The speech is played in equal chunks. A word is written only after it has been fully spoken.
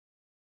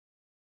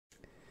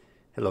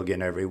Hello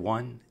again,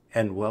 everyone,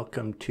 and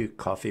welcome to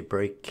Coffee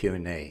Break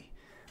Q&A.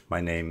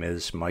 My name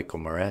is Michael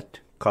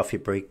Moret. Coffee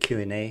Break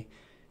Q&A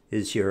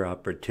is your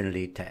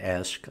opportunity to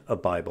ask a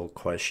Bible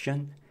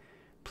question.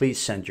 Please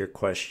send your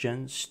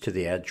questions to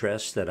the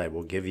address that I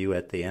will give you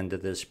at the end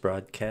of this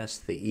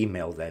broadcast, the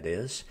email that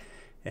is,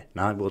 and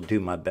I will do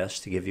my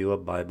best to give you a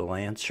Bible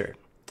answer.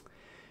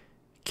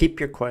 Keep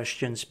your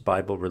questions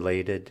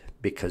Bible-related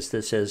because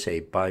this is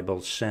a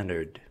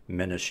Bible-centered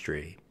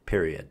ministry,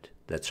 period.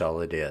 That's all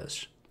it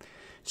is.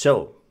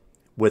 So,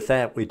 with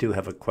that, we do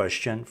have a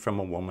question from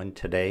a woman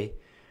today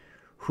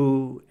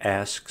who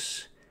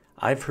asks,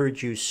 I've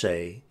heard you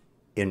say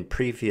in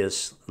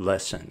previous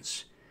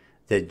lessons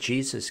that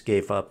Jesus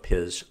gave up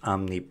his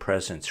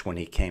omnipresence when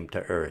he came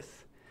to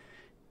earth.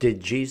 Did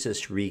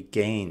Jesus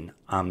regain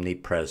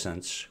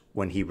omnipresence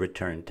when he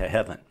returned to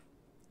heaven?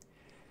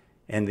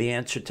 And the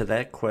answer to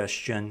that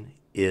question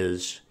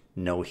is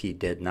no, he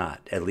did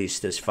not. At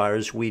least as far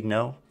as we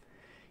know,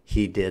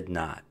 he did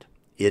not.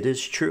 It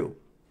is true.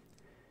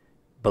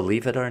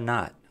 Believe it or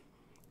not,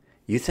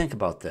 you think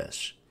about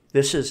this.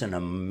 This is an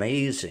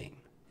amazing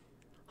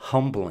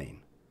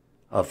humbling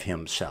of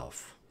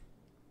himself.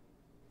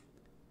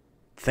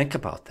 Think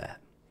about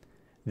that.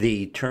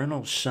 The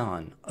eternal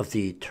Son of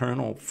the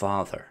eternal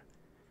Father,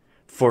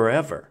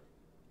 forever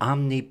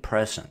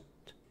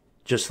omnipresent,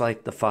 just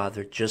like the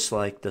Father, just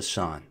like the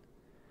Son.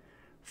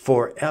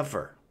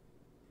 Forever.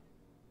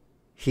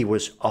 He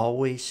was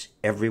always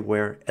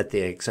everywhere at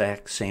the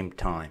exact same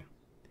time.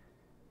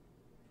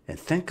 And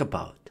think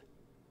about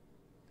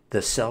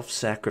the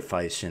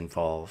self-sacrifice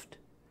involved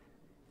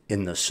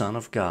in the Son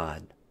of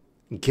God,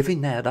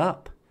 giving that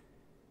up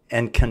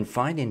and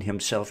confining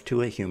himself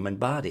to a human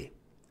body.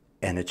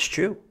 And it's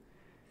true.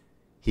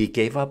 He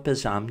gave up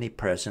his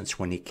omnipresence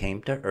when he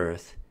came to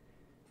earth.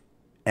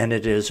 And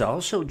it is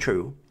also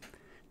true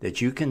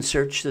that you can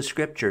search the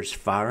scriptures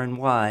far and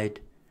wide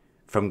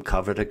from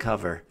cover to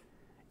cover.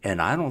 And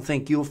I don't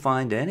think you'll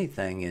find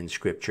anything in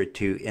scripture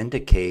to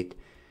indicate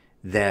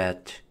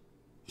that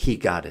he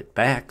got it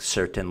back,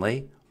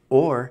 certainly,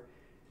 or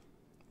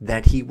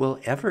that he will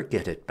ever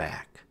get it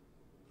back.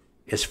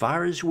 As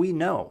far as we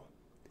know,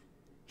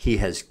 he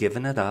has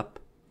given it up,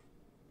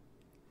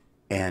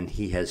 and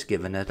he has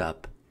given it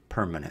up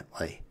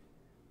permanently.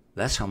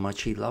 That's how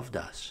much he loved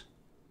us.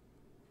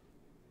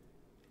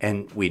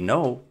 And we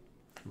know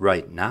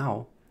right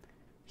now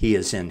he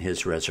is in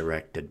his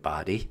resurrected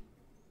body.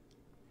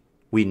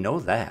 We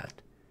know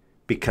that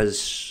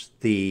because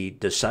the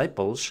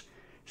disciples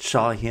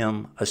saw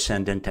him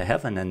ascend into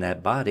heaven in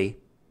that body.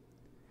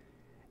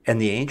 And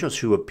the angels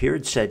who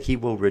appeared said he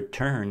will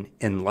return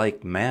in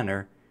like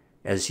manner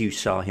as you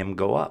saw him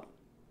go up.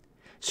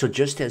 So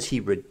just as he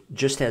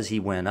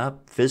went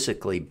up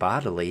physically,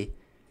 bodily,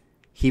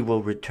 he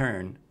will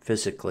return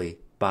physically,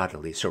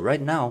 bodily. So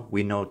right now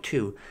we know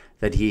too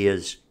that he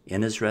is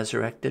in his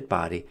resurrected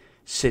body,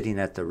 sitting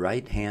at the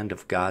right hand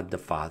of God the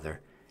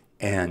Father.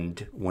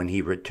 And when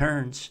he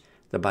returns,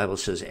 the Bible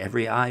says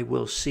every eye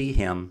will see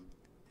him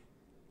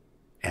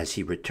as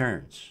he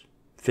returns,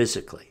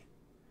 physically,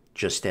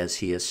 just as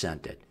he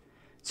ascended.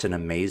 It's an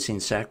amazing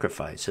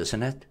sacrifice,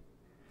 isn't it?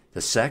 The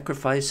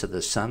sacrifice of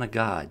the Son of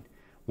God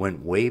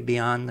went way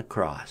beyond the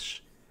cross.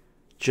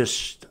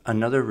 Just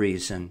another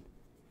reason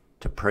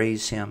to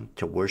praise him,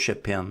 to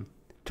worship him,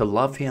 to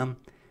love him,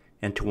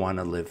 and to want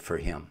to live for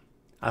him.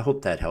 I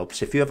hope that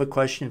helps. If you have a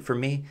question for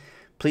me,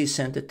 please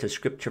send it to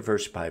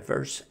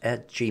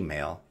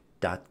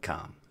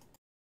scriptureversebyverse@gmail.com.